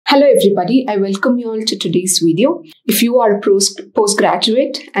Hello everybody, I welcome you all to today's video. If you are a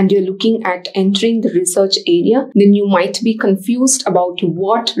postgraduate and you're looking at entering the research area, then you might be confused about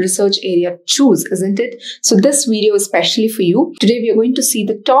what research area choose, isn't it? So this video is especially for you. Today we are going to see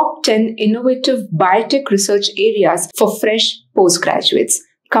the top 10 innovative biotech research areas for fresh postgraduates.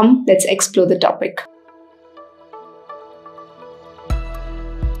 Come, let's explore the topic.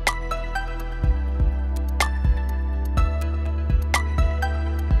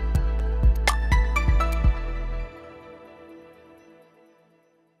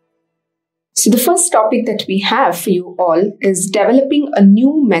 So the first topic that we have for you all is developing a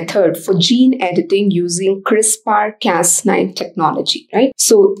new method for gene editing using CRISPR-Cas9 technology, right?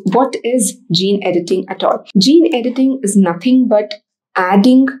 So what is gene editing at all? Gene editing is nothing but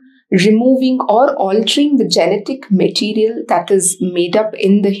adding, removing or altering the genetic material that is made up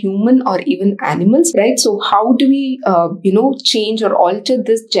in the human or even animals, right? So how do we, change or alter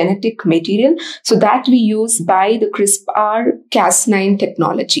this genetic material? So that we use by the CRISPR-Cas9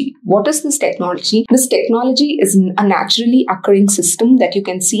 technology. What is this technology? This technology is a naturally occurring system that you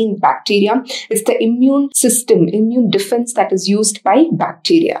can see in bacteria. It's the immune system, immune defense that is used by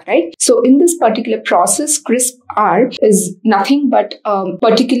bacteria, right? So in this particular process, CRISPR is nothing but a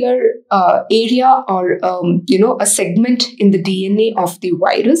particular area or a segment in the DNA of the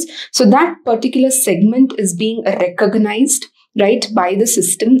virus. So that particular segment is being recognized, right, by the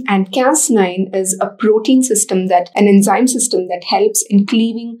system, and Cas9 is a protein system, an enzyme system that helps in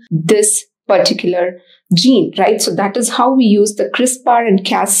cleaving this particular gene, right? So that is how we use the CRISPR and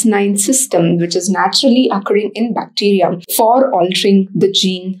Cas9 system, which is naturally occurring in bacteria, for altering the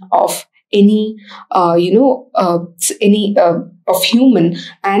gene of any of human,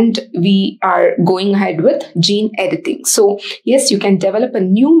 and we are going ahead with gene editing. So yes, you can develop a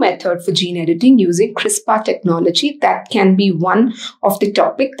new method for gene editing using CRISPR technology. That can be one of the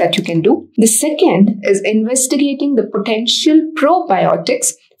topic that you can do. The second is investigating the potential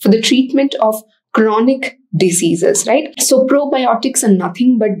probiotics for the treatment of chronic diseases, right? So probiotics are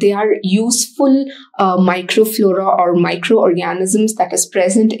nothing but they are useful microflora or microorganisms that is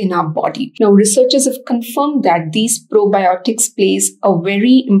present in our body. Now, researchers have confirmed that these probiotics plays a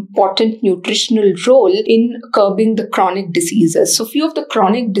very important nutritional role in curbing the chronic diseases. So few of the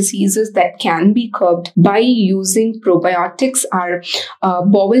chronic diseases that can be curbed by using probiotics are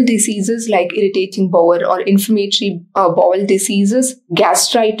bowel diseases like irritating bowel or inflammatory bowel diseases,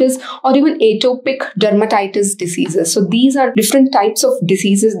 gastritis, or even atopic dermatitis diseases. So these are different types of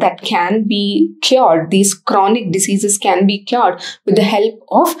diseases that can be cured. These chronic diseases can be cured with the help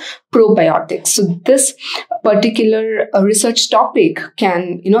of probiotics. So this particular research topic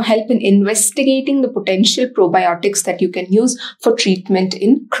can, help in investigating the potential probiotics that you can use for treatment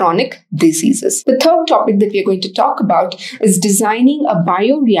in chronic diseases. The third topic that we are going to talk about is designing a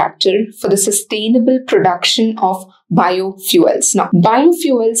bioreactor for the sustainable production of biofuels. Now,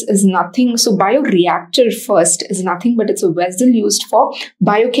 biofuels is nothing. So bioreactor first is nothing but it's a vessel used for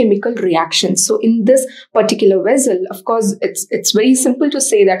biochemical reactions. So in this particular vessel, of course, it's very simple to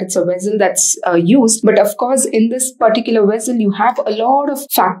say that it's a vessel that's used. But of course, in this particular vessel, you have a lot of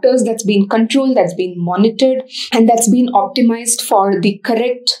factors that's been controlled, that's been monitored, and that's been optimized for the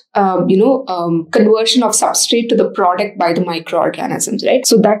correct, conversion of substrate to the product by the microorganisms, right?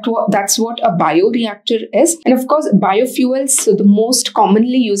 So that's what a bioreactor is. And of course, biofuels, so the most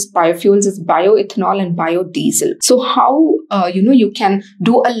commonly used biofuels is bioethanol and biodiesel. So how, you can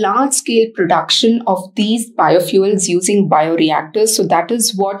do a large scale production of these biofuels using bioreactors. So that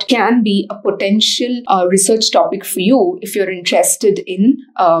is what can be a potential research topic for you if you're interested in,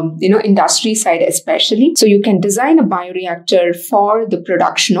 industry side especially. So you can design a bioreactor for the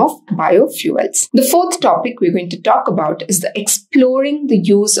production of biofuels. The fourth topic we're going to talk about is exploring the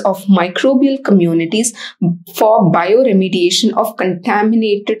use of microbial communities for bioremediation of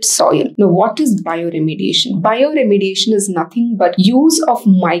contaminated soil. Now, what is bioremediation? Bioremediation is nothing but use of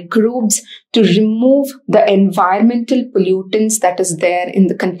microbes to remove the environmental pollutants that is there in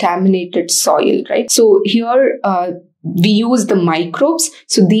the contaminated soil, right? So here, we use the microbes.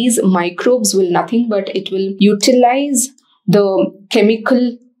 So these microbes will nothing but it will utilize the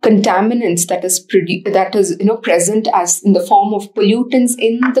chemical contaminants that is present as in the form of pollutants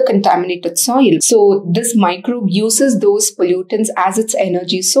in the contaminated soil. So this microbe uses those pollutants as its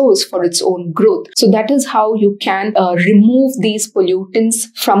energy source for its own growth. So that is how you can remove these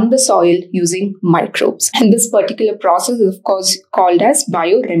pollutants from the soil using microbes. And this particular process is of course called as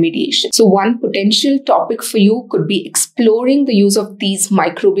bioremediation. So one potential topic for you could be exploring the use of these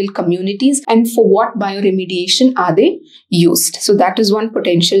microbial communities and for what bioremediation are they used. So that is one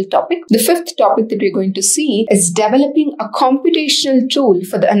potential potential topic. The fifth topic that we're going to see is developing a computational tool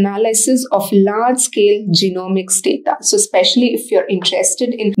for the analysis of large-scale genomics data. So especially if you're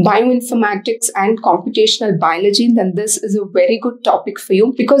interested in bioinformatics and computational biology, then this is a very good topic for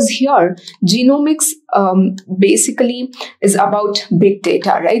you, because here genomics basically is about big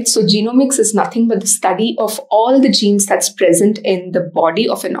data, right? So genomics is nothing but the study of all the genes that's present in the body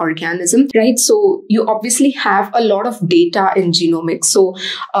of an organism, right? So you obviously have a lot of data in genomics. So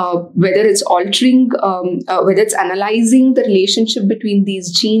whether it's altering, whether it's analyzing the relationship between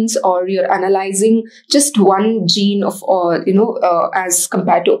these genes, or you're analyzing just one gene of, as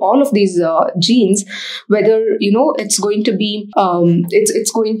compared to all of these genes, whether, it's going to be,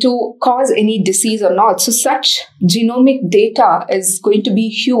 it's going to cause any disease or not. So such genomic data is going to be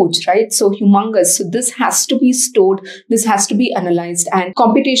huge, right? So humongous. So this has to be stored, this has to be analyzed, and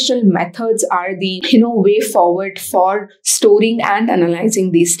computational methods are the, way forward for storing and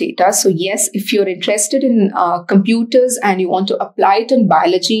analyzing these data. So yes, if you're interested in computers and you want to apply it in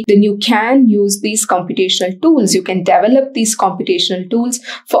biology, then you can use these computational tools. You can develop these computational tools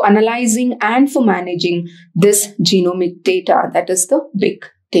for analyzing and for managing this genomic data. That is the big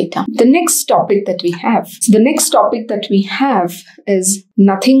data. The next topic that we have is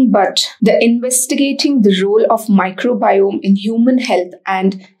nothing but the investigating the role of microbiome in human health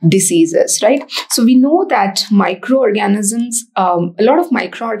and diseases, right? So we know that microorganisms, a lot of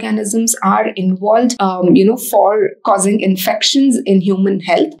microorganisms are involved, for causing infections in human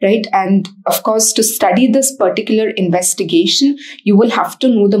health, right? And of course, to study this particular investigation, you will have to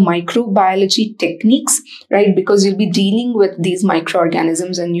know the microbiology techniques, right? Because you'll be dealing with these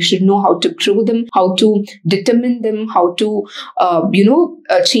microorganisms, and you should know how to grow them, how to determine them, how to,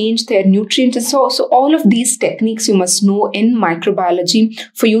 change their nutrients. And so all of these techniques you must know in microbiology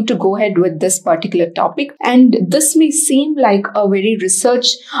for you to go ahead with this particular topic. And this may seem like a very research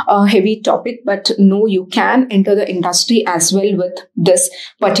heavy topic, but no, you can enter the industry as well with this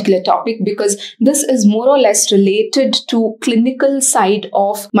particular topic, because this is more or less related to clinical side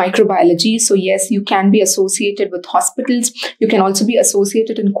of microbiology. So yes, you can be associated with hospitals. You can also be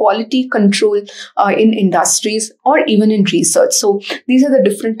associated in quality control in industries, or even in research. So these are the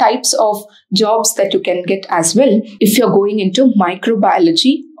different types of jobs that you can get as well if you're going into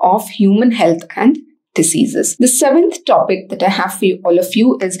microbiology of human health and diseases. The seventh topic that I have for all of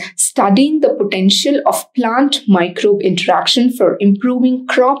you is studying the potential of plant microbe interaction for improving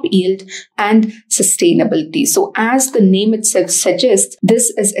crop yield and sustainability. So as the name itself suggests,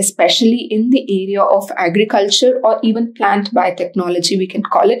 this is especially in the area of agriculture, or even plant biotechnology, we can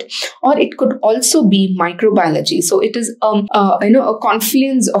call it, or it could also be microbiology. So it is a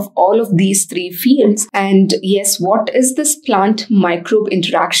confluence of all of these three fields. And yes, what is this plant microbe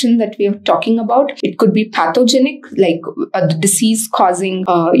interaction that we are talking about? It could be pathogenic, like a disease causing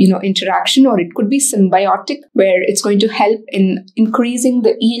interaction, or it could be symbiotic, where it's going to help in increasing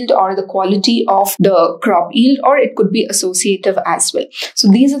the yield or the quality of the crop yield, or it could be associative as well.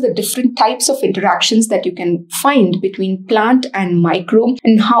 So these are the different types of interactions that you can find between plant and microbe,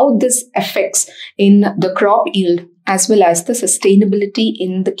 and how this affects in the crop yield as well as the sustainability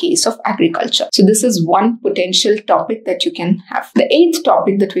in the case of agriculture. So this is one potential topic that you can have. The eighth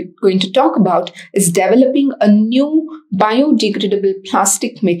topic that we're going to talk about is developing a new biodegradable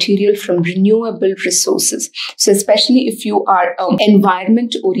plastic material from renewable resources. So especially if you are an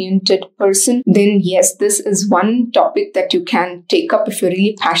environment-oriented person, then yes, this is one topic that you can take up. If you're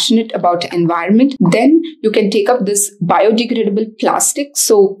really passionate about environment, then you can take up this biodegradable plastic.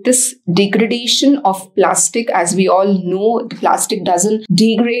 So this degradation of plastic, as we all know, the plastic doesn't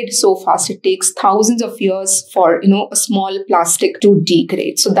degrade so fast. It takes thousands of years for, a small plastic to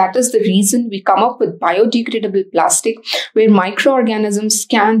degrade. So that is the reason we come up with biodegradable plastic, where microorganisms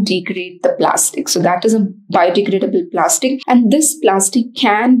can degrade the plastic. So that is a biodegradable plastic. And this plastic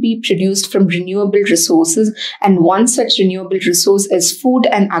can be produced from renewable resources. And one such renewable resource is food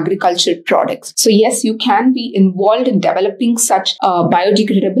and agriculture products. So yes, you can be involved in developing such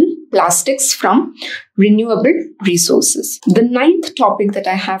biodegradable plastics from renewable resources. The ninth topic that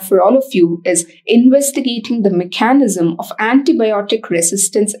I have for all of you is investigating the mechanism of antibiotic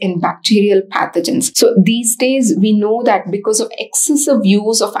resistance in bacterial pathogens. So these days we know that because of excessive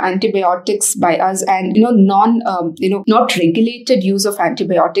use of antibiotics by us, and not regulated use of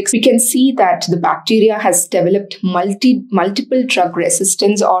antibiotics, we can see that the bacteria has developed multiple drug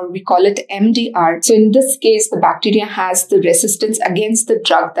resistance, or we call it MDR. So in this case, the bacteria has the resistance against the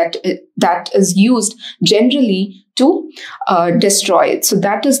drug that is used generally to destroy it. So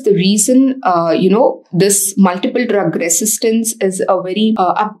that is the reason, this multiple drug resistance is a very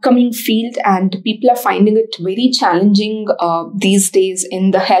upcoming field, and people are finding it very challenging these days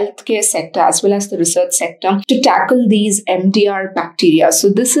in the healthcare sector as well as the research sector to tackle these MDR bacteria. So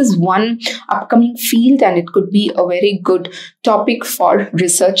this is one upcoming field, and it could be a very good topic for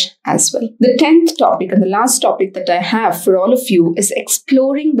research as well. The 10th topic and the last topic that I have for all of you is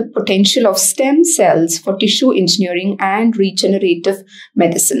exploring the potential of stem cells for tissue engineering and regenerative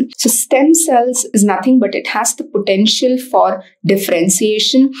medicine. So stem cells is nothing but it has the potential for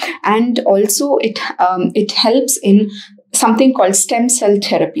differentiation, and also it helps in something called stem cell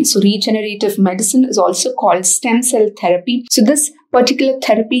therapy. So regenerative medicine is also called stem cell therapy. So this particular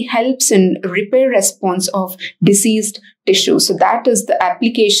therapy helps in repair response of diseased tissue. So that is the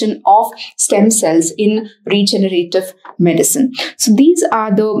application of stem cells in regenerative medicine. So these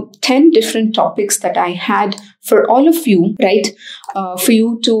are the 10 different topics that I had for all of you, right? For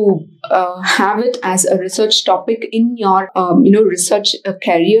you to have it as a research topic in your, research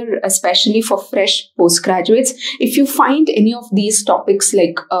career, especially for fresh postgraduates. If you find any of these topics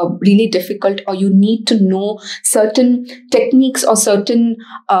like really difficult, or you need to know certain techniques or certain,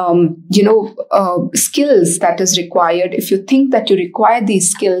 skills that is required, if you think that you require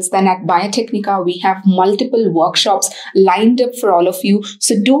these skills, then at Biotechnica, we have multiple workshops lined up for all of you.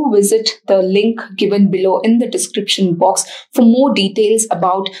 So do visit the link given below in the description box for more details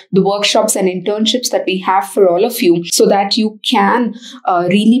about the workshops and internships that we have for all of you, so that you can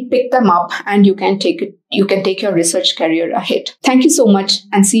really pick them up and you can take your research career ahead. Thank you so much,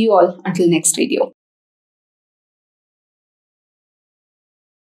 and see you all until next video.